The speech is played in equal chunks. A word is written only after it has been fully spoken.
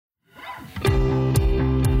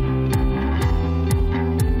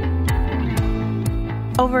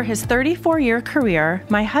Over his 34-year career,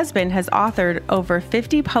 my husband has authored over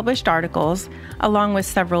 50 published articles, along with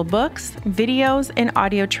several books, videos, and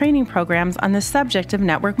audio training programs on the subject of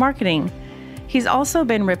network marketing. He's also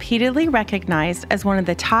been repeatedly recognized as one of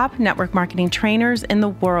the top network marketing trainers in the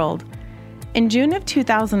world. In June of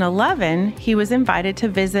 2011, he was invited to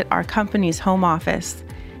visit our company's home office.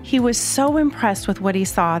 He was so impressed with what he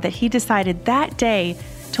saw that he decided that day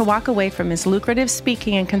to walk away from his lucrative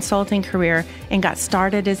speaking and consulting career and got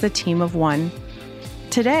started as a team of one.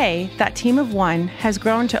 Today, that team of one has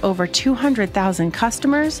grown to over 200,000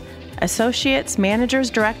 customers, associates, managers,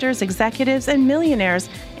 directors, executives, and millionaires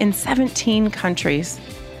in 17 countries.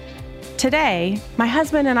 Today, my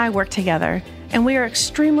husband and I work together, and we are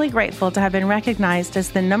extremely grateful to have been recognized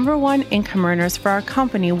as the #1 income earners for our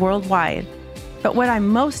company worldwide. But what I'm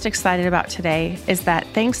most excited about today is that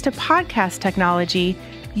thanks to podcast technology,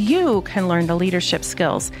 you can learn the leadership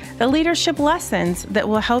skills, the leadership lessons that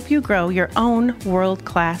will help you grow your own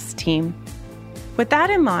world-class team. With that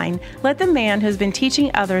in mind, let the man who's been teaching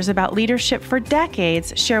others about leadership for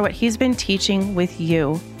decades share what he's been teaching with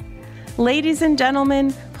you. Ladies and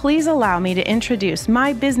gentlemen, please allow me to introduce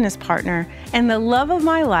my business partner and the love of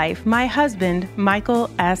my life, my husband, Michael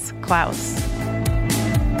S. Klaus.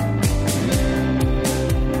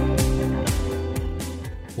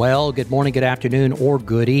 Well, good morning, good afternoon, or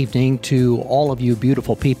good evening to all of you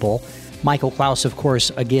beautiful people. Michael Klaus, of course,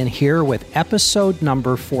 again here with episode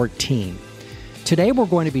number 14. Today we're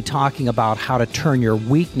going to be talking about how to turn your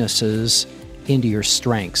weaknesses into your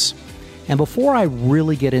strengths. And before I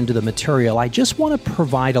really get into the material, I just want to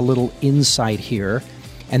provide a little insight here.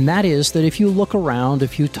 And that is that if you look around,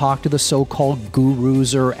 if you talk to the so-called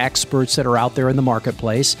gurus or experts that are out there in the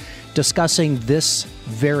marketplace discussing this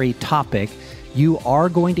very topic, you are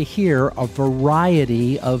going to hear a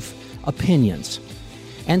variety of opinions.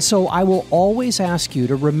 And so I will always ask you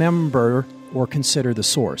to remember or consider the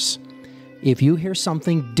source. If you hear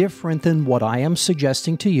something different than what I am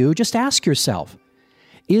suggesting to you, just ask yourself,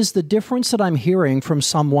 is the difference that I'm hearing from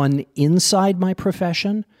someone inside my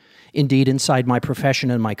profession, indeed inside my profession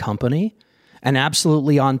and my company, and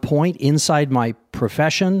absolutely on point inside my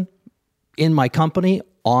profession, in my company,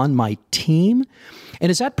 on my team? And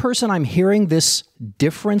is that person I'm hearing this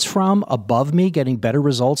difference from above me getting better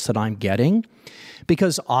results than I'm getting?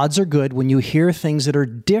 Because odds are good when you hear things that are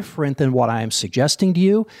different than what I am suggesting to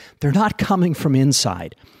you, they're not coming from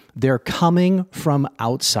inside. They're coming from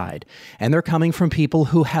outside. And they're coming from people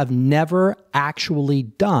who have never actually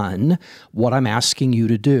done what I'm asking you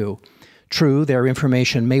to do. True, their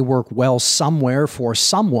information may work well somewhere for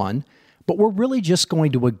someone, but we're really just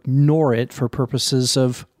going to ignore it for purposes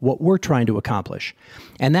of what we're trying to accomplish.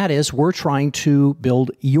 And that is, we're trying to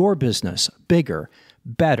build your business bigger,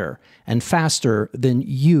 better, and faster than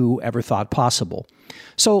you ever thought possible.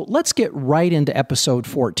 So let's get right into episode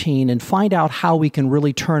 14 and find out how we can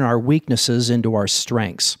really turn our weaknesses into our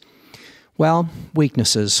strengths. Well,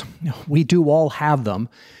 weaknesses, we do all have them.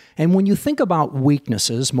 And when you think about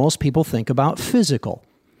weaknesses, most people think about physical.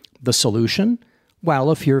 The solution?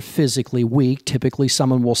 Well, if you're physically weak, typically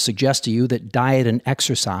someone will suggest to you that diet and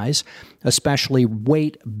exercise, especially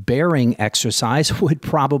weight-bearing exercise, would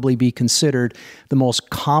probably be considered the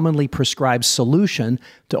most commonly prescribed solution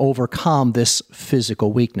to overcome this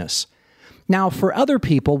physical weakness. Now, for other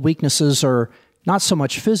people, weaknesses are not so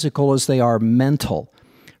much physical as they are mental.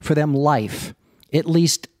 For them, life, at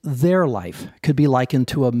least their life, could be likened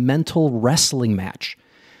to a mental wrestling match.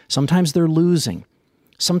 Sometimes they're losing.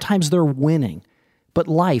 Sometimes they're winning. But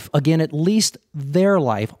life, again, at least their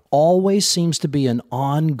life, always seems to be an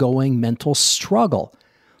ongoing mental struggle.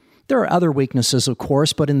 There are other weaknesses, of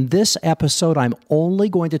course, but in this episode, I'm only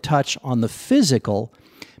going to touch on the physical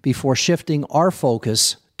before shifting our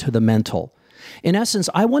focus to the mental. In essence,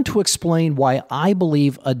 I want to explain why I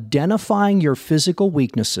believe identifying your physical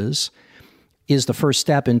weaknesses is the first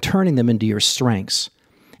step in turning them into your strengths.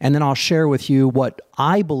 And then I'll share with you what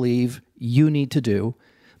I believe you need to do,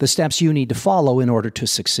 the steps you need to follow in order to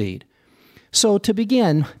succeed. So to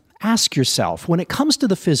begin, ask yourself, when it comes to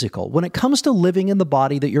the physical, when it comes to living in the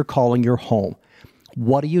body that you're calling your home,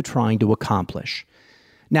 what are you trying to accomplish?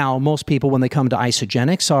 Now, most people, when they come to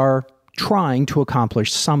Isagenix, are trying to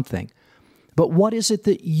accomplish something. But what is it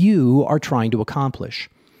that you are trying to accomplish?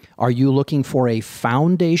 Are you looking for a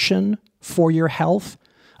foundation for your health?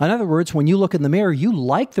 In other words, when you look in the mirror, you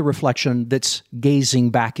like the reflection that's gazing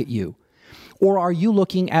back at you. Or are you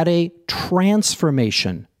looking at a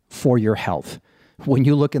transformation for your health? When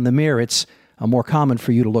you look in the mirror, it's more common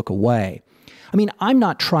for you to look away. I mean, I'm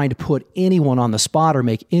not trying to put anyone on the spot or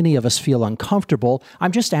make any of us feel uncomfortable.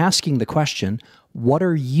 I'm just asking the question, what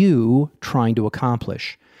are you trying to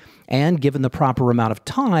accomplish? And given the proper amount of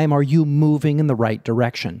time, are you moving in the right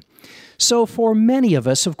direction? So for many of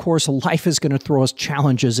us, of course, life is going to throw us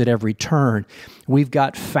challenges at every turn. We've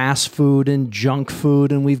got fast food and junk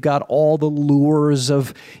food, and we've got all the lures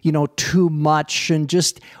of, too much and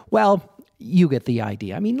just, well, you get the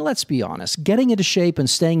idea. I mean, let's be honest. Getting into shape and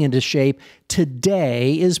staying into shape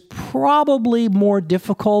today is probably more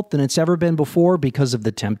difficult than it's ever been before because of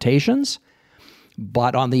the temptations.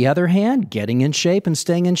 But on the other hand, getting in shape and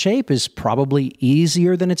staying in shape is probably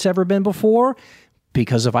easier than it's ever been before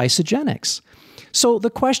because of Isagenix. So the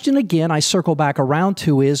question again I circle back around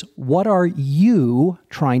to is, what are you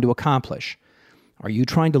trying to accomplish? Are you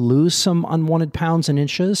trying to lose some unwanted pounds and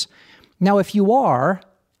inches? Now, if you are,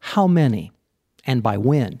 how many? And by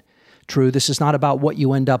when? True, this is not about what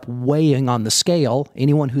you end up weighing on the scale.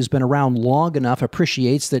 Anyone who's been around long enough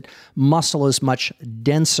appreciates that muscle is much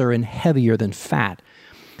denser and heavier than fat.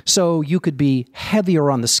 So you could be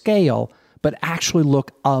heavier on the scale, but actually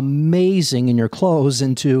look amazing in your clothes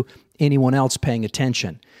and to anyone else paying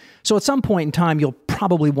attention. So at some point in time, you'll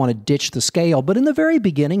probably want to ditch the scale, but in the very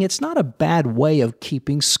beginning, it's not a bad way of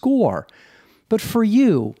keeping score. But for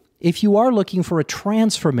you, if you are looking for a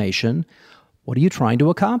transformation, what are you trying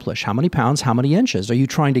to accomplish? How many pounds, how many inches? Are you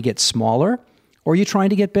trying to get smaller or are you trying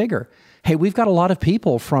to get bigger? Hey, we've got a lot of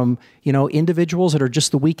people from, individuals that are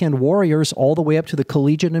just the weekend warriors all the way up to the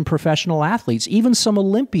collegiate and professional athletes, even some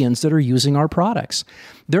Olympians that are using our products.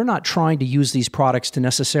 They're not trying to use these products to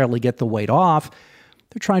necessarily get the weight off.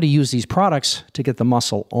 They're trying to use these products to get the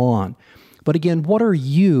muscle on. But again, what are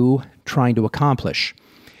you trying to accomplish?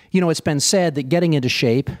 It's been said that getting into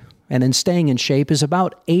shape and then staying in shape is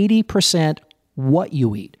about 80% what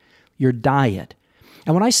you eat, your diet.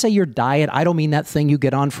 And when I say your diet, I don't mean that thing you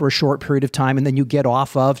get on for a short period of time and then you get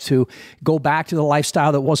off of to go back to the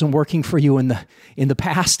lifestyle that wasn't working for you in the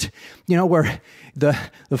past, where the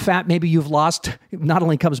fat maybe you've lost not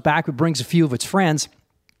only comes back, but brings a few of its friends.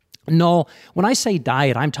 No, when I say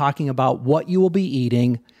diet, I'm talking about what you will be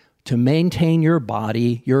eating to maintain your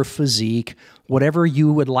body, your physique, whatever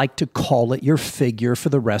you would like to call it, your figure for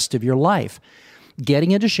the rest of your life.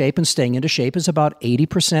 Getting into shape and staying into shape is about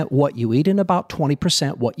 80% what you eat and about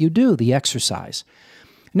 20% what you do, the exercise.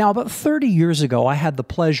 Now, about 30 years ago, I had the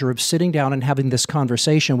pleasure of sitting down and having this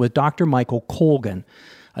conversation with Dr. Michael Colgan,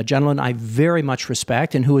 a gentleman I very much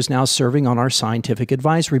respect and who is now serving on our scientific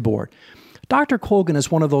advisory board. Dr. Colgan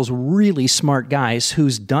is one of those really smart guys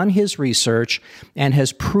who's done his research and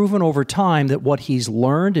has proven over time that what he's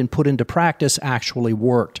learned and put into practice actually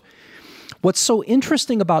worked. What's so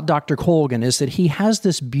interesting about Dr. Colgan is that he has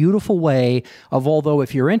this beautiful way of, although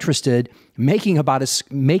if you're interested, making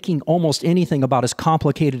almost anything about as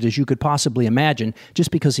complicated as you could possibly imagine, just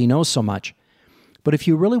because he knows so much. But if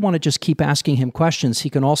you really want to just keep asking him questions, he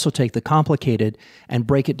can also take the complicated and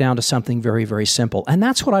break it down to something very, very simple. And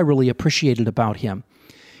that's what I really appreciated about him.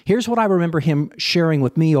 Here's what I remember him sharing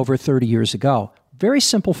with me over 30 years ago. Very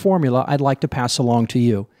simple formula I'd like to pass along to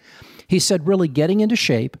you. He said, really getting into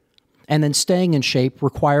shape and then staying in shape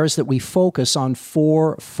requires that we focus on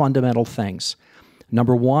 4 fundamental things.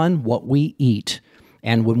 Number 1, what we eat.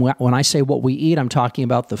 And when I say what we eat, I'm talking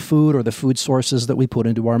about the food or the food sources that we put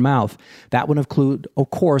into our mouth. That would include, of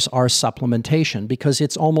course, our supplementation, because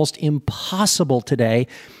it's almost impossible today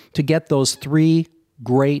to get those 3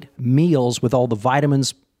 great meals with all the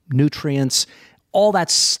vitamins, nutrients, all that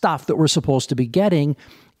stuff that we're supposed to be getting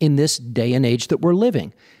in this day and age that we're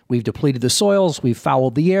living. We've depleted the soils, we've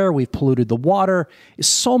fouled the air, we've polluted the water.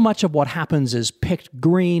 So much of what happens is picked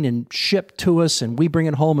green and shipped to us, and we bring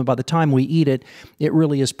it home, and by the time we eat it, it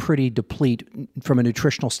really is pretty deplete from a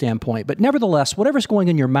nutritional standpoint. But nevertheless, whatever's going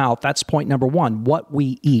in your mouth, that's point number 1, what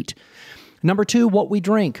we eat. Number 2, what we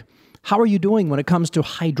drink. How are you doing when it comes to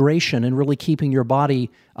hydration and really keeping your body,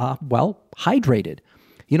 hydrated?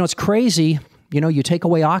 It's crazy. You take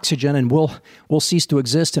away oxygen and we'll cease to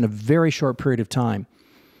exist in a very short period of time.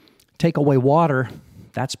 Take away water,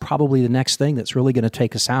 that's probably the next thing that's really going to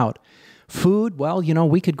take us out. Food,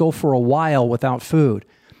 we could go for a while without food,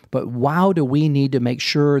 but wow, do we need to make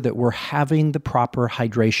sure that we're having the proper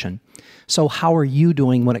hydration. So how are you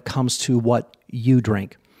doing when it comes to what you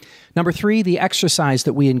drink? Number 3, the exercise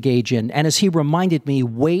that we engage in. And as he reminded me,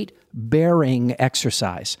 weight-bearing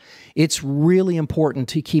exercise. It's really important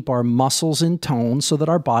to keep our muscles in tone so that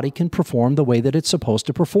our body can perform the way that it's supposed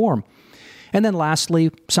to perform. And then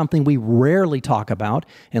lastly, something we rarely talk about,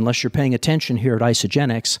 unless you're paying attention here at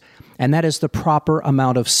Isagenix, and that is the proper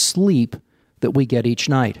amount of sleep that we get each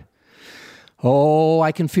night. Oh,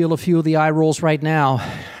 I can feel a few of the eye rolls right now.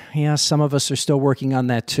 Yeah, some of us are still working on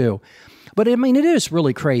that too. But it is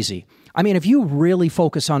really crazy. I mean, if you really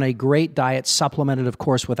focus on a great diet supplemented, of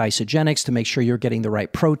course, with Isagenix to make sure you're getting the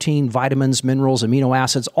right protein, vitamins, minerals, amino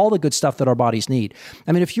acids, all the good stuff that our bodies need.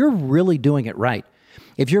 I mean, if you're really doing it right,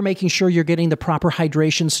 if you're making sure you're getting the proper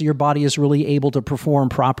hydration so your body is really able to perform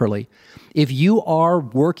properly, if you are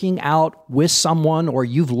working out with someone or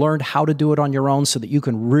you've learned how to do it on your own so that you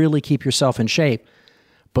can really keep yourself in shape,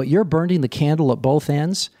 but you're burning the candle at both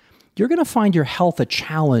ends, you're going to find your health a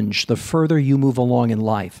challenge the further you move along in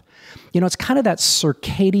life. You know, it's kind of that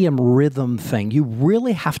circadian rhythm thing. You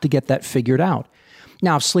really have to get that figured out.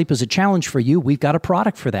 Now, if sleep is a challenge for you, we've got a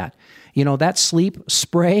product for that. You know, that sleep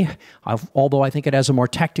spray, although I think it has a more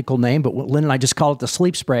technical name, but Lynn and I just call it the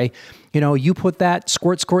sleep spray. You know, you put that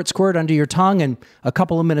squirt, squirt, squirt under your tongue and a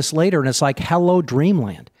couple of minutes later, and it's like, hello,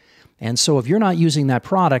 dreamland. And so if you're not using that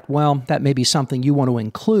product, well, that may be something you want to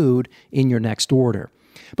include in your next order.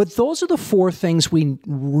 But those are the 4 things we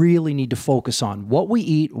really need to focus on: what we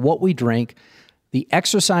eat, what we drink, the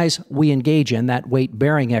exercise we engage in, that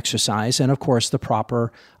weight-bearing exercise, and of course, the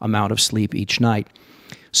proper amount of sleep each night.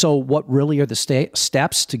 So what really are the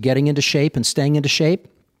steps to getting into shape and staying into shape?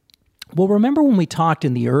 Well, remember when we talked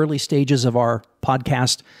in the early stages of our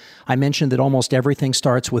podcast, I mentioned that almost everything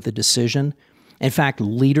starts with a decision. In fact,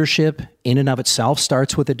 leadership in and of itself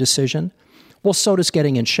starts with a decision. Well, so does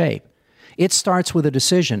getting in shape. It starts with a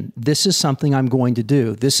decision. This is something I'm going to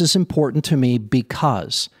do. This is important to me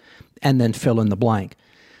because, and then fill in the blank.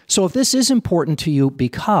 So if this is important to you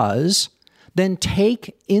because, then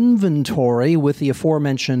take inventory with the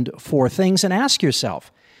aforementioned 4 things and ask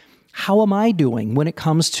yourself, how am I doing when it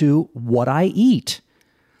comes to what I eat?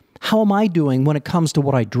 How am I doing when it comes to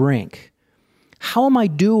what I drink? How am I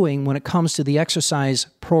doing when it comes to the exercise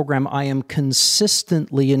program I am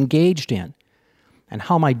consistently engaged in? And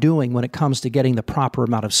how am I doing when it comes to getting the proper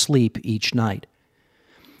amount of sleep each night?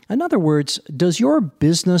 In other words, does your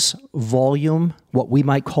business volume, what we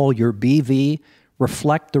might call your BV,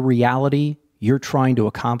 reflect the reality you're trying to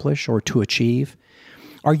accomplish or to achieve?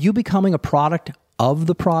 Are you becoming a product of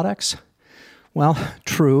the products? Well,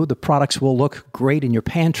 true, the products will look great in your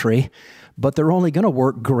pantry, but they're only going to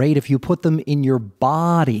work great if you put them in your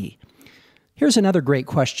body. Here's another great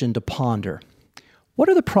question to ponder. What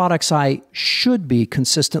are the products I should be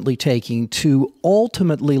consistently taking to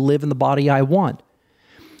ultimately live in the body I want?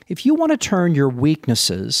 If you want to turn your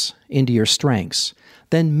weaknesses into your strengths,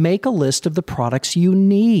 then make a list of the products you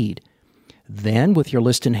need. Then, with your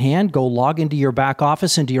list in hand, go log into your back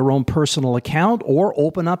office, into your own personal account, or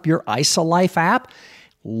open up your IsaLife app,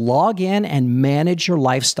 log in and manage your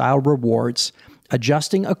lifestyle rewards,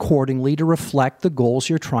 adjusting accordingly to reflect the goals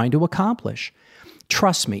you're trying to accomplish.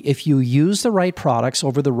 Trust me, if you use the right products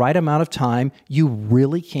over the right amount of time, you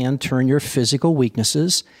really can turn your physical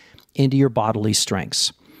weaknesses into your bodily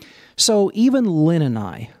strengths. So even Lynn and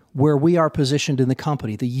I, where we are positioned in the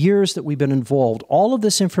company, the years that we've been involved, all of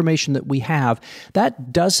this information that we have,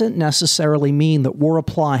 that doesn't necessarily mean that we're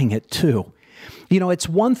applying it too. You know, it's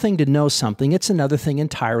one thing to know something, it's another thing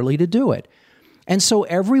entirely to do it. And so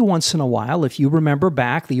every once in a while, if you remember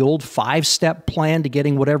back the old 5-step plan to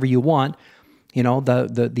getting whatever you want, you know,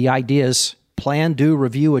 the idea is plan, do,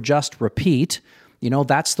 review, adjust, repeat. You know,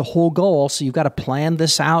 that's the whole goal. So you've got to plan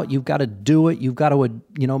this out. You've got to do it. You've got to,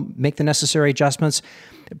 make the necessary adjustments.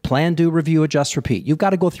 Plan, do, review, adjust, repeat. You've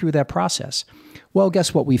got to go through that process. Well,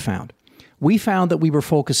 guess what we found? We found that we were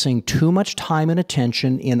focusing too much time and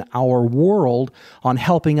attention in our world on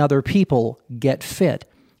helping other people get fit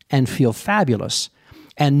and feel fabulous,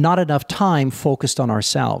 and not enough time focused on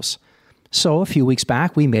ourselves. So a few weeks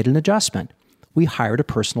back, we made an adjustment. We hired a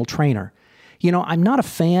personal trainer. You know, I'm not a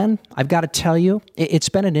fan, I've got to tell you. It's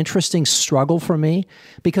been an interesting struggle for me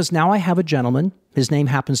because now I have a gentleman, his name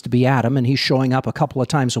happens to be Adam, and he's showing up a couple of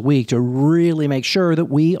times a week to really make sure that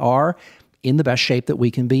we are in the best shape that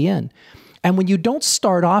we can be in. And when you don't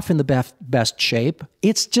start off in the best shape,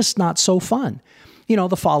 it's just not so fun. You know,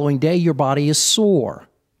 the following day, your body is sore.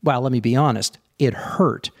 Well, let me be honest, it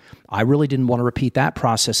hurt. I really didn't want to repeat that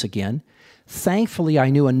process again. Thankfully, I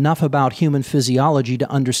knew enough about human physiology to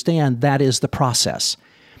understand that is the process.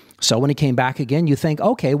 So when he came back again, you think,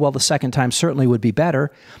 okay, well, the second time certainly would be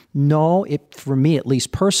better. No, it, for me, at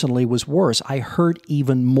least personally, was worse. I hurt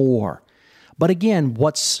even more. But again,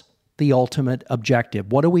 what's the ultimate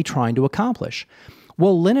objective? What are we trying to accomplish?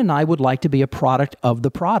 Well, Lynn and I would like to be a product of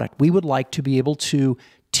the product. We would like to be able to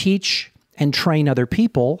teach and train other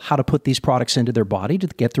people how to put these products into their body to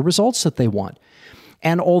get the results that they want.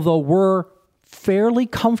 And although we're fairly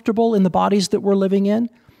comfortable in the bodies that we're living in,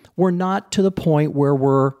 we're not to the point where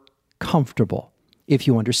we're comfortable, if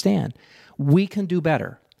you understand. We can do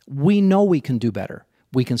better. We know we can do better.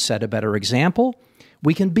 We can set a better example.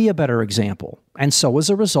 We can be a better example. And so as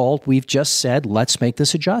a result, we've just said, let's make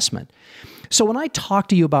this adjustment. So when I talk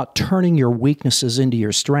to you about turning your weaknesses into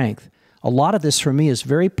your strength, a lot of this for me is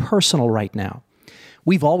very personal right now.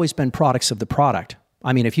 We've always been products of the product.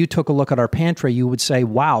 I mean, if you took a look at our pantry, you would say,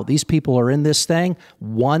 wow, these people are in this thing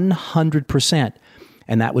 100%.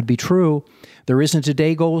 And that would be true. There isn't a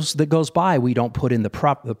day that goes by we don't put in the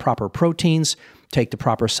proper proteins, take the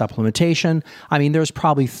proper supplementation. I mean, there's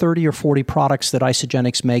probably 30 or 40 products that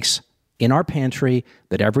Isagenix makes in our pantry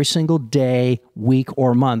that every single day, week,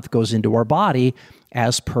 or month goes into our body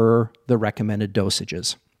as per the recommended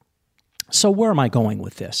dosages. So where am I going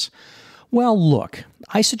with this? Well, look,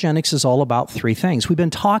 Isagenix is all about three things. We've been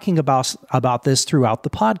talking about this throughout the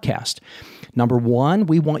podcast. Number one,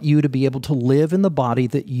 we want you to be able to live in the body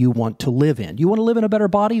that you want to live in. You want to live in a better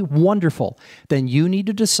body? Wonderful. Then you need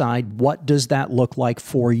to decide what does that look like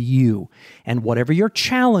for you. And whatever your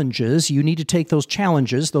challenge is, you need to take those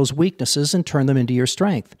challenges, those weaknesses, and turn them into your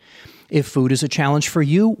strength. If food is a challenge for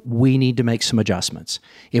you, we need to make some adjustments.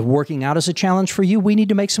 If working out is a challenge for you, we need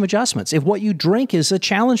to make some adjustments. If what you drink is a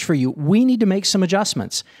challenge for you, we need to make some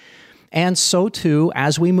adjustments. And so too,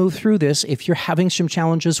 as we move through this, if you're having some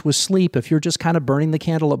challenges with sleep, if you're just kind of burning the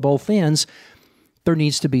candle at both ends, there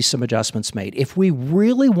needs to be some adjustments made. If we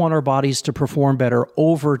really want our bodies to perform better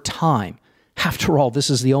over time, after all, this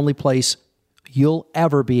is the only place you'll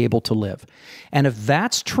ever be able to live. And if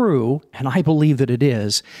that's true, and I believe that it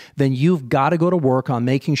is, then you've got to go to work on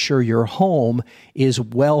making sure your home is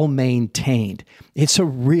well maintained. It's a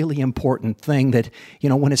really important thing that,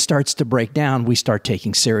 when it starts to break down, we start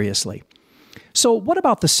taking seriously. So what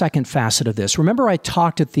about the second facet of this? Remember I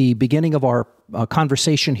talked at the beginning of our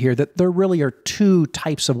conversation here that there really are two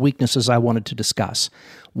types of weaknesses I wanted to discuss.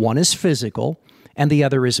 One is physical, and the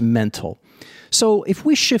other is mental. So if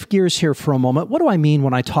we shift gears here for a moment, what do I mean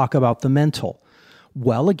when I talk about the mental?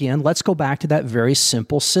 Well, again, let's go back to that very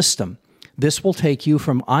simple system. This will take you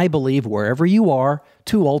from, I believe, wherever you are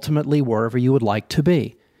to ultimately wherever you would like to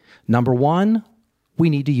be. Number one, we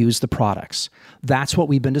need to use the products. That's what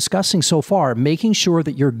we've been discussing so far, making sure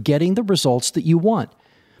that you're getting the results that you want.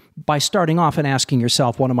 By starting off and asking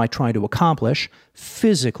yourself, what am I trying to accomplish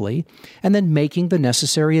physically? And then making the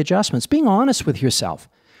necessary adjustments. Being honest with yourself.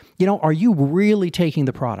 Are you really taking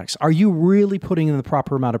the products? Are you really putting in the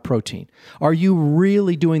proper amount of protein? Are you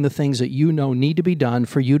really doing the things that you know need to be done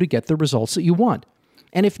for you to get the results that you want?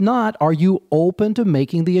 And if not, are you open to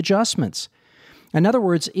making the adjustments? In other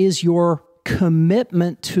words, is your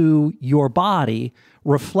commitment to your body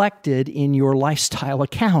reflected in your lifestyle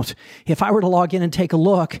account? If I were to log in and take a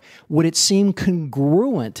look, would it seem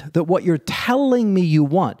congruent that what you're telling me you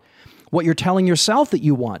want, what you're telling yourself that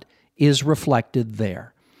you want, is reflected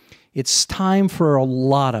there? It's time for a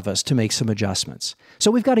lot of us to make some adjustments. So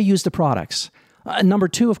we've got to use the products. Number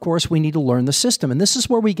two, of course, we need to learn the system. And this is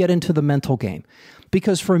where we get into the mental game.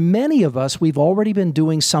 Because for many of us, we've already been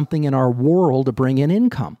doing something in our world to bring in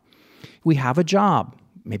income. We have a job.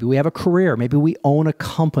 Maybe we have a career. Maybe we own a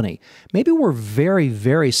company. Maybe we're very,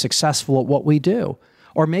 very successful at what we do.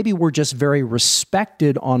 Or maybe we're just very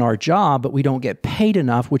respected on our job, but we don't get paid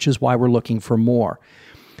enough, which is why we're looking for more.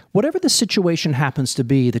 Whatever the situation happens to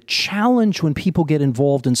be, the challenge when people get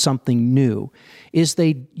involved in something new is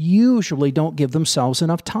they usually don't give themselves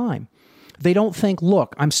enough time. They don't think,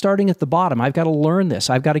 look, I'm starting at the bottom. I've got to learn this.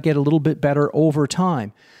 I've got to get a little bit better over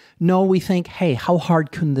time. No, we think, hey, how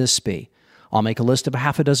hard can this be? I'll make a list of a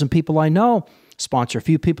half a dozen people I know, sponsor a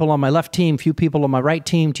few people on my left team, few people on my right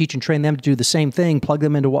team, teach and train them to do the same thing, plug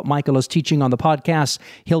them into what Michael is teaching on the podcast.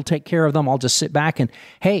 He'll take care of them. I'll just sit back and,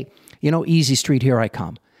 hey, easy street, here I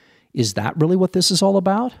come. Is that really what this is all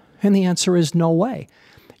about? And the answer is no way.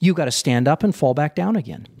 You got to stand up and fall back down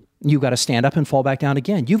again. You got to stand up and fall back down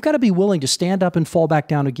again. You've got to be willing to stand up and fall back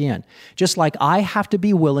down again. Just like I have to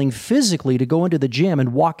be willing physically to go into the gym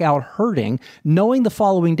and walk out hurting, knowing the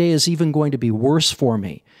following day is even going to be worse for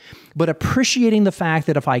me. But appreciating the fact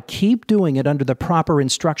that if I keep doing it under the proper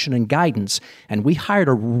instruction and guidance, and we hired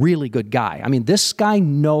a really good guy. I mean, this guy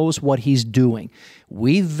knows what he's doing.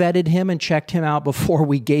 We vetted him and checked him out before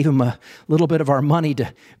we gave him a little bit of our money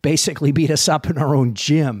to basically beat us up in our own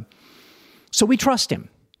gym. So we trust him.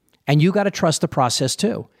 And you got to trust the process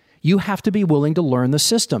too. You have to be willing to learn the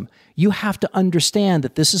system. You have to understand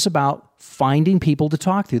that this is about finding people to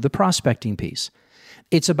talk to, the prospecting piece.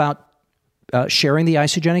 It's about sharing the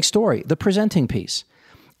Isagenix story, the presenting piece.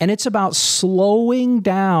 And it's about slowing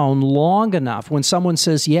down long enough when someone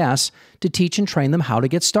says yes to teach and train them how to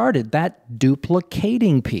get started, that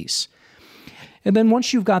duplicating piece. And then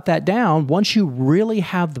once you've got that down, once you really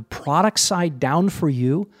have the product side down for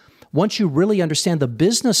you, once you really understand the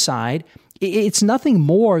business side, It's nothing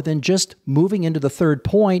more than just moving into the third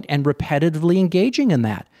point and repetitively engaging in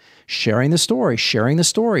that. Sharing the story, sharing the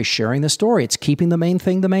story, sharing the story. It's keeping the main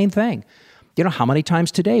thing the main thing. You know, how many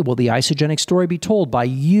times today will the Isagenix story be told by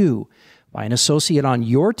you, by an associate on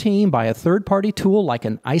your team, by a third-party tool like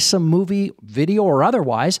an ISA movie, video, or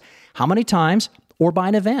otherwise? How many times? Or by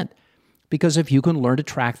an event? Because if you can learn to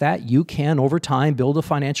track that, you can, over time, build a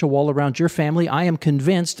financial wall around your family. I am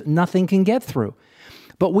convinced nothing can get through.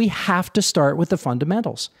 But we have to start with the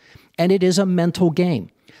fundamentals. And it is a mental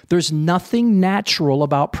game. There's nothing natural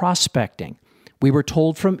about prospecting. We were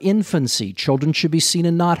told from infancy, children should be seen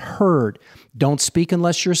and not heard. Don't speak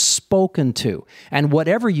unless you're spoken to. And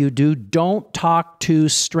whatever you do, don't talk to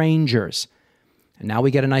strangers. And now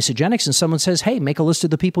we get an Isagenix and someone says, hey, make a list of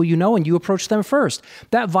the people you know and you approach them first.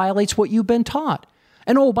 That violates what you've been taught.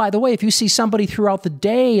 And oh, by the way, if you see somebody throughout the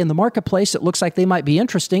day in the marketplace that looks like they might be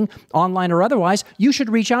interesting, online or otherwise, you should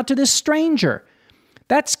reach out to this stranger.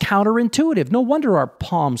 That's counterintuitive. No wonder our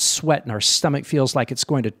palms sweat and our stomach feels like it's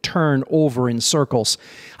going to turn over in circles.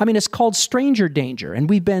 I mean, it's called stranger danger, and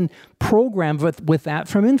we've been programmed with that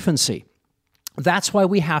from infancy. That's why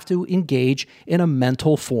we have to engage in a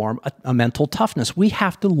mental form, a mental toughness. We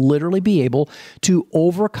have to literally be able to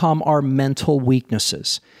overcome our mental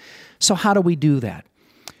weaknesses. So how do we do that?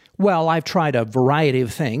 Well, I've tried a variety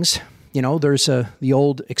of things. You know, there's the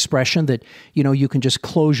old expression that, you know, you can just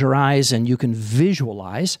close your eyes and you can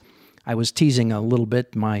visualize. I was teasing a little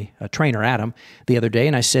bit my trainer, Adam, the other day,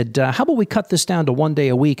 and I said, how about we cut this down to 1 day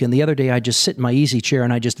a week, and the other day I just sit in my easy chair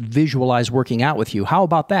and I just visualize working out with you. How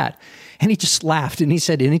about that? And he just laughed, and he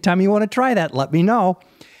said, anytime you want to try that, let me know.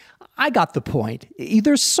 I got the point.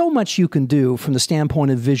 There's so much you can do from the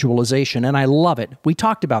standpoint of visualization, and I love it. We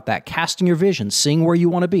talked about that, casting your vision, seeing where you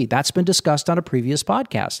want to be. That's been discussed on a previous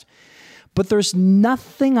podcast. But there's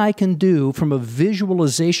nothing I can do from a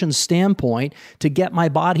visualization standpoint to get my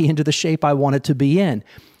body into the shape I want it to be in.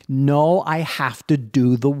 No, I have to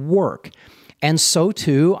do the work. And so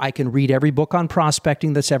too, I can read every book on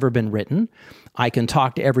prospecting that's ever been written. I can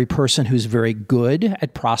talk to every person who's very good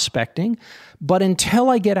at prospecting. But until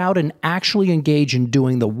I get out and actually engage in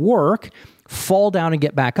doing the work, fall down and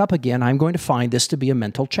get back up again, I'm going to find this to be a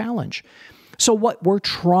mental challenge. So what we're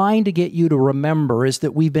trying to get you to remember is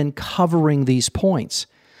that we've been covering these points.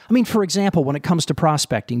 I mean, for example, when it comes to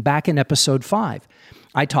prospecting, back in episode 5,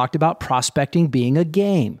 I talked about prospecting being a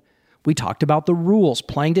game. We talked about the rules,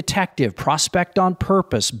 playing detective, prospect on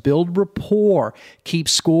purpose, build rapport, keep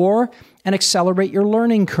score, and accelerate your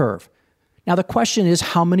learning curve. Now, the question is,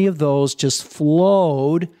 how many of those just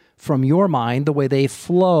flowed from your mind the way they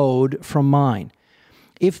flowed from mine?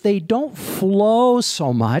 If they don't flow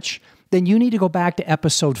so much, then you need to go back to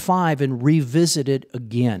episode 5 and revisit it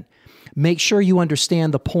again. Make sure you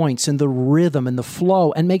understand the points and the rhythm and the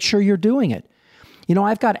flow, and make sure you're doing it. You know,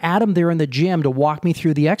 I've got Adam there in the gym to walk me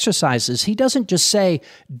through the exercises. He doesn't just say,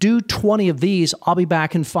 do 20 of these, I'll be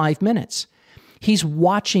back in 5 minutes. He's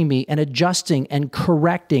watching me and adjusting and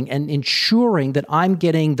correcting and ensuring that I'm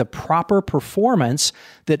getting the proper performance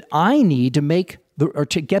that I need to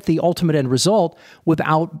get the ultimate end result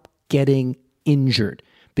without getting injured,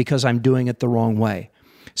 because I'm doing it the wrong way.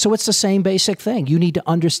 So it's the same basic thing. You need to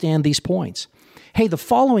understand these points. Hey, the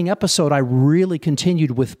following episode, I really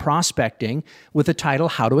continued with prospecting with the title,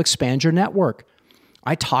 How to Expand Your Network.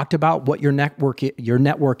 I talked about what your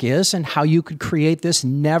network is and how you could create this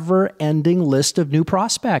never-ending list of new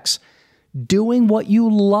prospects, doing what you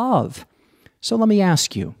love. So let me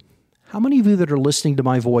ask you, how many of you that are listening to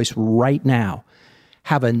my voice right now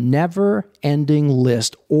have a never-ending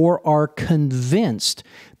list or are convinced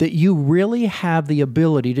that you really have the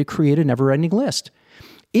ability to create a never-ending list?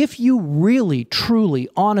 If you really, truly,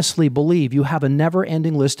 honestly believe you have a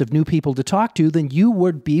never-ending list of new people to talk to, then you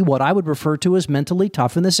would be what I would refer to as mentally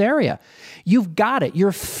tough in this area. You've got it.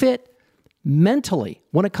 You're fit mentally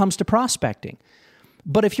when it comes to prospecting.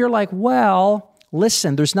 But if you're like, well,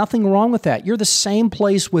 listen, there's nothing wrong with that. You're the same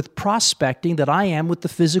place with prospecting that I am with the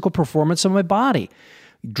physical performance of my body.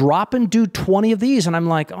 Drop and do 20 of these, and I'm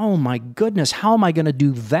like, oh my goodness, how am I going to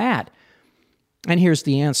do that? And here's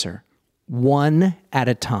the answer. One at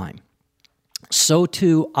a time. So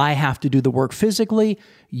too, I have to do the work physically.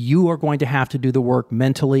 You are going to have to do the work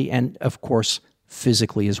mentally and, of course,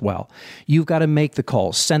 physically as well. You've got to make the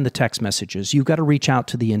calls, send the text messages. You've got to reach out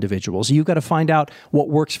to the individuals. You've got to find out what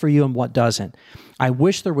works for you and what doesn't. I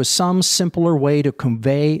wish there was some simpler way to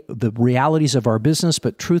convey the realities of our business,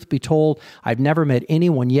 but truth be told, I've never met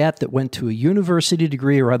anyone yet that went to a university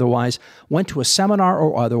degree or otherwise, went to a seminar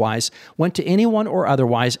or otherwise, went to anyone or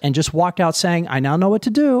otherwise, and just walked out saying, I now know what to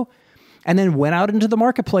do. and then went out into the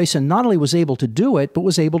marketplace and not only was able to do it, but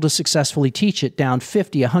was able to successfully teach it down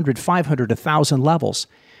 50, 100, 500, 1,000 levels.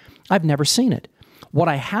 I've never seen it. What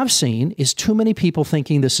I have seen is too many people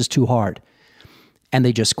thinking this is too hard, and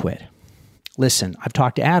they just quit. Listen, I've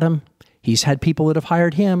talked to Adam. He's had people that have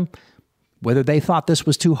hired him. Whether they thought this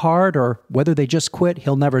was too hard or whether they just quit,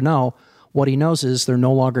 he'll never know. What he knows is they're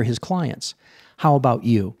no longer his clients. How about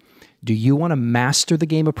you? Do you want to master the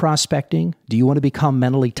game of prospecting? Do you want to become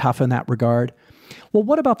mentally tough in that regard? Well,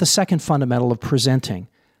 what about the second fundamental of presenting?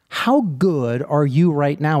 How good are you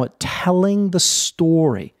right now at telling the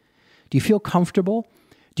story? Do you feel comfortable?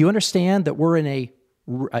 Do you understand that we're in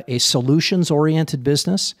a solutions-oriented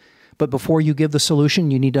business? But before you give the solution,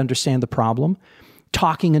 you need to understand the problem.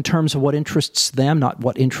 Talking in terms of what interests them, not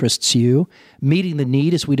what interests you. Meeting the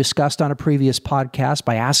need, as we discussed on a previous podcast,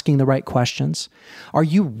 by asking the right questions. Are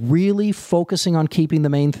you really focusing on keeping the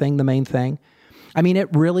main thing the main thing? I mean, it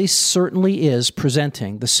really certainly is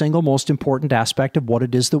presenting the single most important aspect of what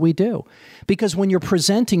it is that we do. Because when you're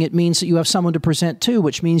presenting, it means that you have someone to present to,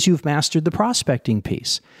 which means you've mastered the prospecting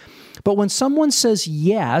piece. But when someone says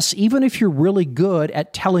yes, even if you're really good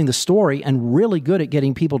at telling the story and really good at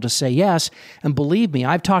getting people to say yes, and believe me,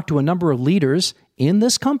 I've talked to a number of leaders in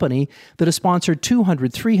this company that have sponsored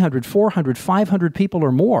 200, 300, 400, 500 people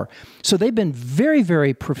or more. So they've been very,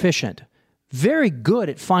 very proficient, very good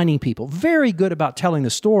at finding people, very good about telling the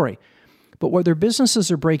story. But where their businesses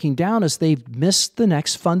are breaking down is they've missed the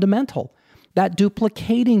next fundamental, that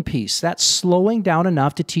duplicating piece, that slowing down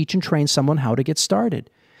enough to teach and train someone how to get started.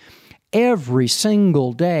 Every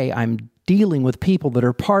single day, I'm dealing with people that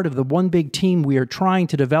are part of the one big team we are trying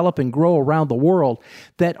to develop and grow around the world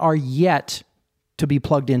that are yet to be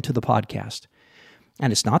plugged into the podcast.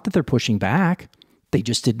 And it's not that they're pushing back. They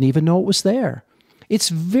just didn't even know it was there. It's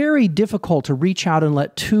very difficult to reach out and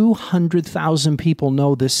let 200,000 people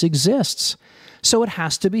know this exists. So it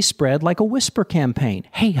has to be spread like a whisper campaign.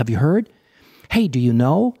 Hey, have you heard? Hey, do you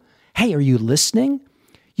know? Hey, are you listening?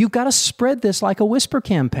 You've got to spread this like a whisper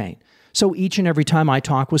campaign. So each and every time I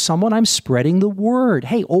talk with someone, I'm spreading the word.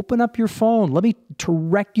 Hey, open up your phone. Let me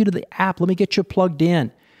direct you to the app. Let me get you plugged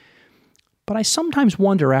in. But I sometimes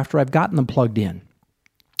wonder after I've gotten them plugged in,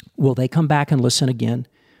 will they come back and listen again?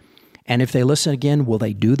 And if they listen again, will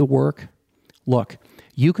they do the work? Look,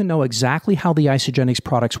 you can know exactly how the Isagenix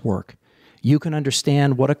products work. You can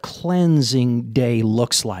understand what a cleansing day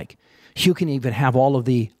looks like. You can even have all of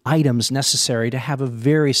the items necessary to have a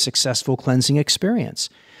very successful cleansing experience.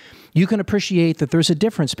 You can appreciate that there's a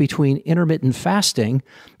difference between intermittent fasting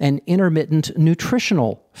and intermittent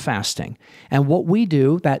nutritional fasting. And what we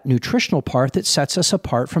do, that nutritional part that sets us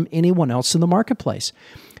apart from anyone else in the marketplace.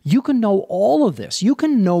 You can know all of this. You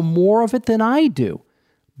can know more of it than I do.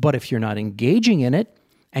 But if you're not engaging in it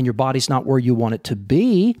and your body's not where you want it to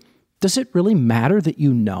be, does it really matter that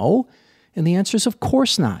you know? And the answer is of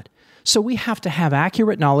course not. So we have to have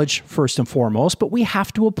accurate knowledge first and foremost, but we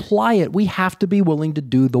have to apply it. We have to be willing to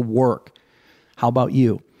do the work. How about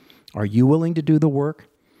you? Are you willing to do the work?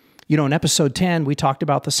 You know, in episode 10, we talked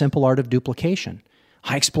about the simple art of duplication.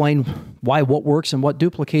 I explained why what works and what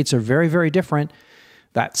duplicates are very, very different.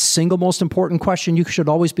 That single most important question you should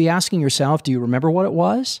always be asking yourself, do you remember what it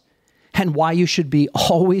was? And why you should be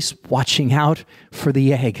always watching out for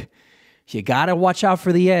the egg. You got to watch out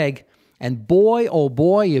for the egg. And boy, oh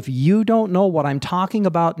boy, if you don't know what I'm talking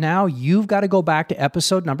about now, you've got to go back to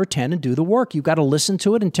episode number 10 and do the work. You've got to listen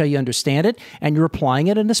to it until you understand it and you're applying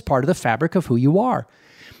it and it's part of the fabric of who you are.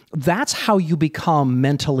 That's how you become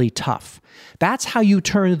mentally tough. That's how you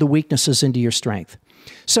turn the weaknesses into your strength.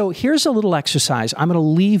 So here's a little exercise I'm going to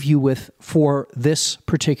leave you with for this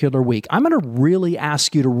particular week. I'm going to really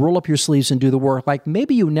ask you to roll up your sleeves and do the work like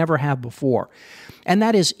maybe you never have before. And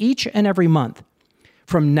that is each and every month.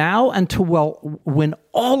 From now until, when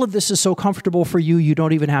all of this is so comfortable for you, you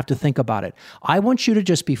don't even have to think about it. I want you to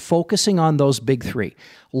just be focusing on those big three.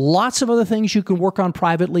 Lots of other things you can work on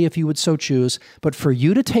privately if you would so choose, but for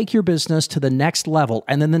you to take your business to the next level,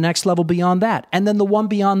 and then the next level beyond that, and then the one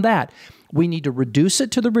beyond that, we need to reduce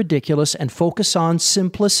it to the ridiculous and focus on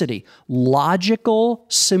simplicity, logical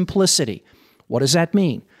simplicity. What does that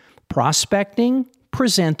mean? Prospecting,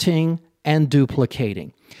 presenting, and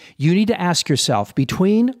duplicating. You need to ask yourself,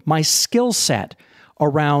 between my skill set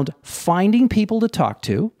around finding people to talk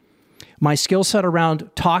to, my skill set around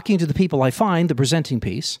talking to the people I find, the presenting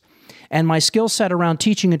piece, and my skill set around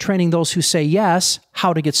teaching and training those who say yes,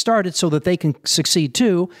 how to get started so that they can succeed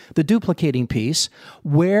too, the duplicating piece,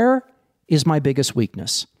 where is my biggest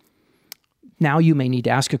weakness? Now you may need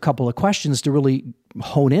to ask a couple of questions to really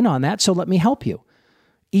hone in on that, so let me help you.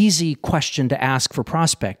 Easy question to ask for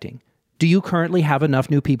prospecting. Do you currently have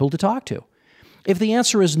enough new people to talk to? If the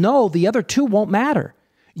answer is no, the other two won't matter.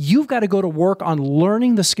 You've got to go to work on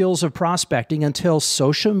learning the skills of prospecting until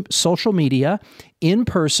social media, in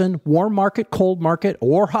person, warm market, cold market,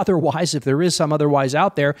 or otherwise, if there is some otherwise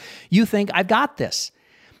out there, you think, I've got this.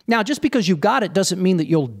 Now, just because you've got it doesn't mean that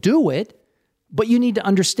you'll do it, but you need to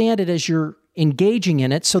understand it as you're engaging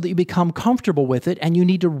in it so that you become comfortable with it, and you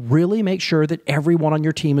need to really make sure that everyone on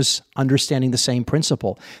your team is understanding the same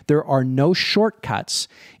principle. There are no shortcuts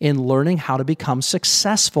in learning how to become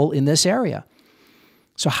successful in this area.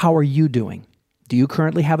 So how are you doing? Do you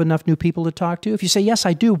currently have enough new people to talk to? If you say, yes,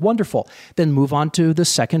 I do, wonderful. Then move on to the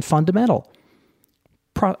second fundamental,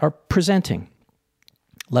 presenting.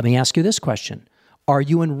 Let me ask you this question. Are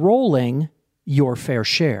you enrolling your fair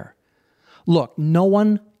share? Look, no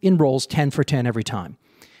one enrolls 10 for 10 every time.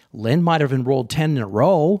 Lynn might have enrolled 10 in a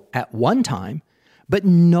row at one time, but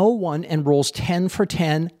no one enrolls 10 for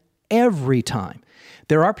 10 every time.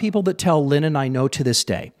 There are people that tell Lynn and I no to this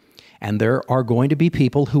day, and there are going to be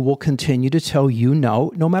people who will continue to tell you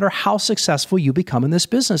no matter how successful you become in this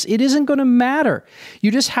business. It isn't going to matter. You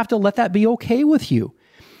just have to let that be okay with you.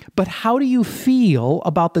 But how do you feel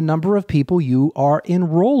about the number of people you are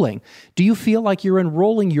enrolling? Do you feel like you're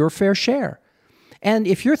enrolling your fair share? And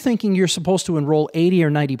if you're thinking you're supposed to enroll 80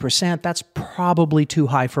 or 90%, that's probably too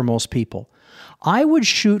high for most people. I would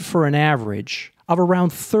shoot for an average of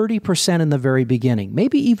around 30% in the very beginning,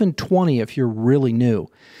 maybe even 20 if you're really new,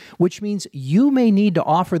 which means you may need to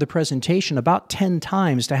offer the presentation about 10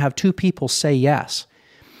 times to have 2 people say yes.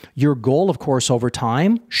 Your goal, of course, over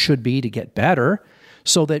time should be to get better,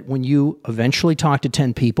 so that when you eventually talk to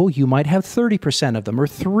 10 people, you might have 30% of them or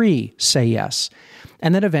 3 say yes.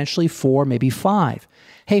 And then eventually 4, maybe 5.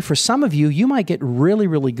 Hey, for some of you, you might get really,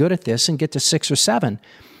 really good at this and get to 6 or 7.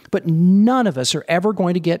 But none of us are ever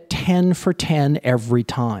going to get 10 for 10 every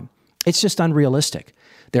time. It's just unrealistic.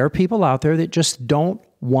 There are people out there that just don't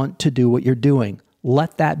want to do what you're doing.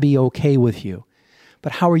 Let that be okay with you.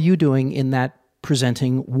 But how are you doing in that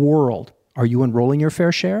presenting world? Are you enrolling your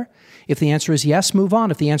fair share? If the answer is yes, move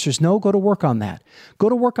on. If the answer is no, go to work on that. Go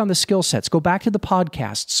to work on the skill sets. Go back to the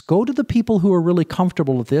podcasts. Go to the people who are really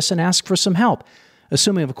comfortable with this and ask for some help,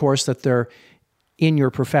 assuming, of course, that they're in your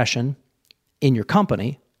profession, in your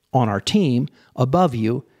company, on our team, above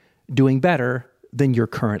you, doing better than you're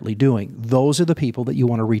currently doing. Those are the people that you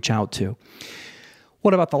want to reach out to.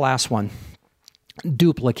 What about the last one?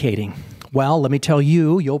 Duplicating. Well, let me tell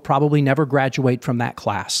you, you'll probably never graduate from that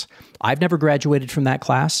class. I've never graduated from that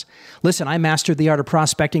class. Listen, I mastered the art of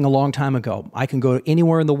prospecting a long time ago. I can go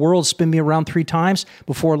anywhere in the world, spin me around 3 times.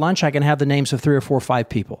 Before lunch, I can have the names of 3 or 4 or 5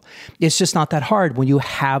 people. It's just not that hard when you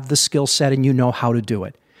have the skill set and you know how to do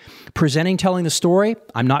it. Presenting, telling the story,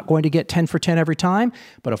 I'm not going to get 10 for 10 every time,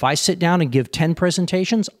 but if I sit down and give 10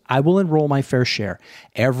 presentations, I will enroll my fair share.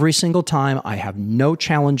 Every single time, I have no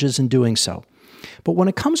challenges in doing so. But when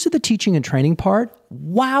it comes to the teaching and training part,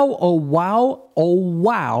 wow, oh wow, oh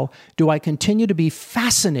wow, do I continue to be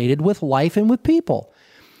fascinated with life and with people.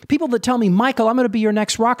 People that tell me, Michael, I'm going to be your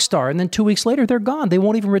next rock star, and then 2 weeks later, they're gone. They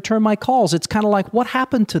won't even return my calls. It's kind of like, what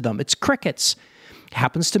happened to them? It's crickets. It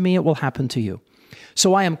happens to me, it will happen to you.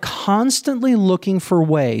 So I am constantly looking for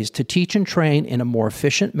ways to teach and train in a more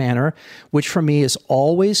efficient manner, which for me is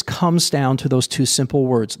always comes down to those 2 simple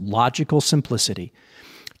words, logical simplicity.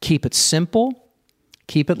 Keep it simple.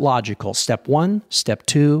 Keep it logical. Step 1, step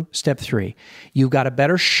 2, step 3. You've got a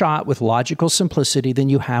better shot with logical simplicity than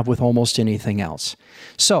you have with almost anything else.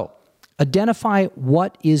 So, identify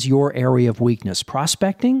what is your area of weakness,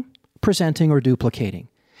 prospecting, presenting, or duplicating.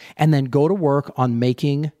 And then go to work on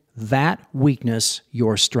making that weakness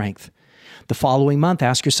your strength. The following month,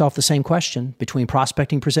 ask yourself the same question. Between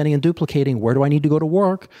prospecting, presenting, and duplicating, where do I need to go to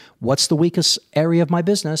work? What's the weakest area of my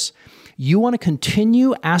business? You want to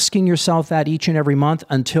continue asking yourself that each and every month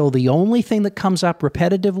until the only thing that comes up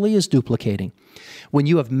repetitively is duplicating. When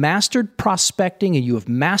you have mastered prospecting and you have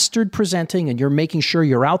mastered presenting and you're making sure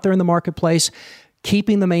you're out there in the marketplace,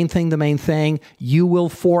 keeping the main thing, you will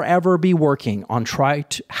forever be working on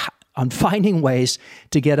finding ways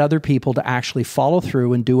to get other people to actually follow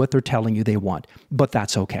through and do what they're telling you they want. But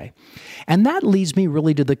that's okay. And that leads me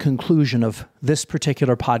really to the conclusion of this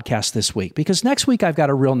particular podcast this week, because next week I've got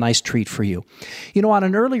a real nice treat for you. You know, on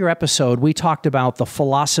an earlier episode, we talked about the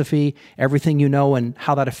philosophy, everything you know, and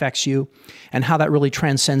how that affects you, and how that really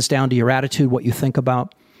transcends down to your attitude, what you think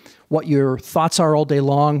about, what your thoughts are all day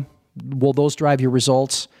long. Will those drive your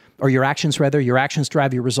results? Or your actions, rather. Your actions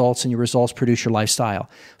drive your results, and your results produce your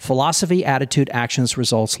lifestyle. Philosophy, attitude, actions,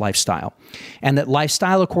 results, lifestyle. And that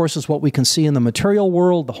lifestyle, of course, is what we can see in the material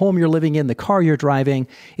world, the home you're living in, the car you're driving.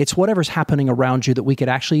 It's whatever's happening around you that we could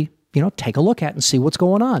actually take a look at and see what's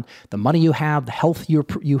going on. The money you have, the health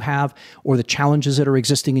you have, or the challenges that are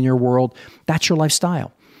existing in your world, that's your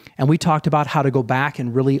lifestyle. And we talked about how to go back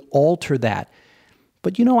and really alter that.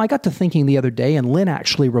 But I got to thinking the other day, and Lynn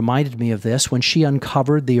actually reminded me of this when she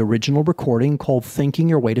uncovered the original recording called Thinking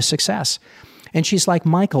Your Way to Success. And she's like,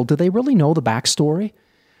 Michael, do they really know the backstory?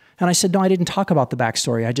 And I said, no, I didn't talk about the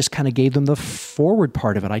backstory. I just kind of gave them the forward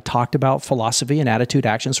part of it. I talked about philosophy and attitude,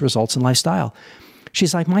 actions, results, and lifestyle.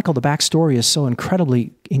 She's like, Michael, the backstory is so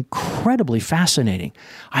incredibly fascinating.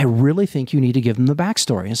 I really think you need to give them the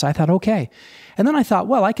backstory. And so I thought, okay. And then I thought,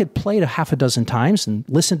 well, I could play it a half a dozen times and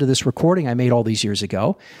listen to this recording I made all these years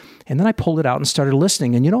ago. And then I pulled it out and started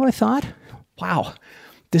listening. And you know what I thought? Wow,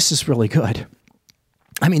 this is really good.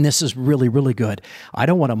 I mean, this is really, really good. I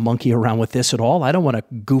don't want to monkey around with this at all. I don't want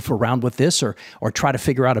to goof around with this or try to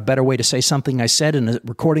figure out a better way to say something I said in a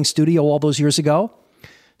recording studio all those years ago.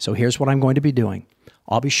 So here's what I'm going to be doing.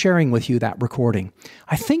 I'll be sharing with you that recording.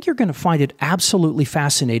 I think you're going to find it absolutely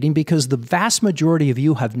fascinating because the vast majority of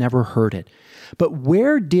you have never heard it. But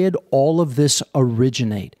where did all of this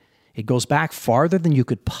originate? It goes back farther than you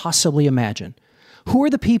could possibly imagine. Who are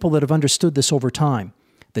the people that have understood this over time?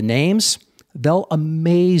 The names, they'll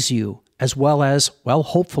amaze you as well as,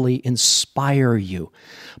 hopefully inspire you.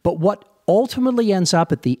 But what ultimately ends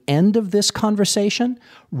up at the end of this conversation,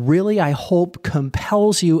 really, I hope,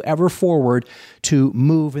 compels you ever forward to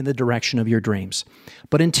move in the direction of your dreams.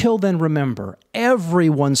 But until then, remember,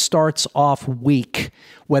 everyone starts off weak,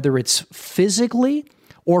 whether it's physically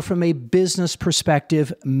or from a business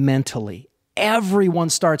perspective, mentally. Everyone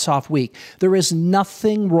starts off weak. There is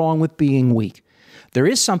nothing wrong with being weak. There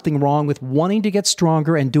is something wrong with wanting to get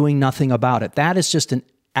stronger and doing nothing about it. That is just an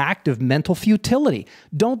act of mental futility.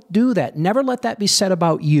 Don't do that. Never let that be said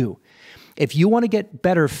about you. If you want to get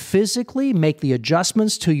better physically, make the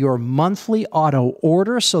adjustments to your monthly auto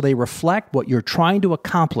order so they reflect what you're trying to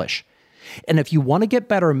accomplish. And if you want to get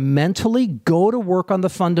better mentally, go to work on the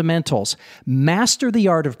fundamentals. Master the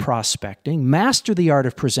art of prospecting, master the art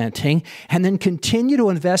of presenting, and then continue to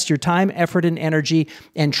invest your time, effort, and energy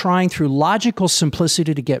in trying through logical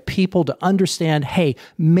simplicity to get people to understand, hey,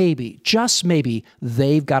 maybe, just maybe,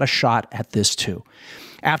 they've got a shot at this too.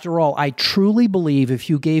 After all, I truly believe if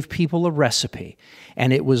you gave people a recipe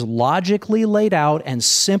and it was logically laid out and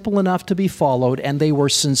simple enough to be followed, and they were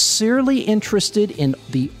sincerely interested in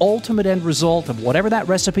the ultimate end result of whatever that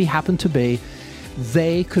recipe happened to be,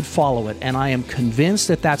 they could follow it. And I am convinced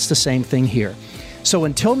that that's the same thing here. So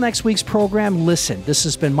until next week's program, listen, this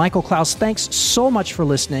has been Michael Klaus. Thanks so much for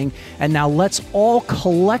listening. And now let's all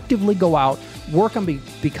collectively go out, work on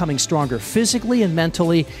becoming stronger physically and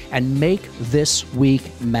mentally, and make this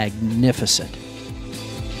week magnificent.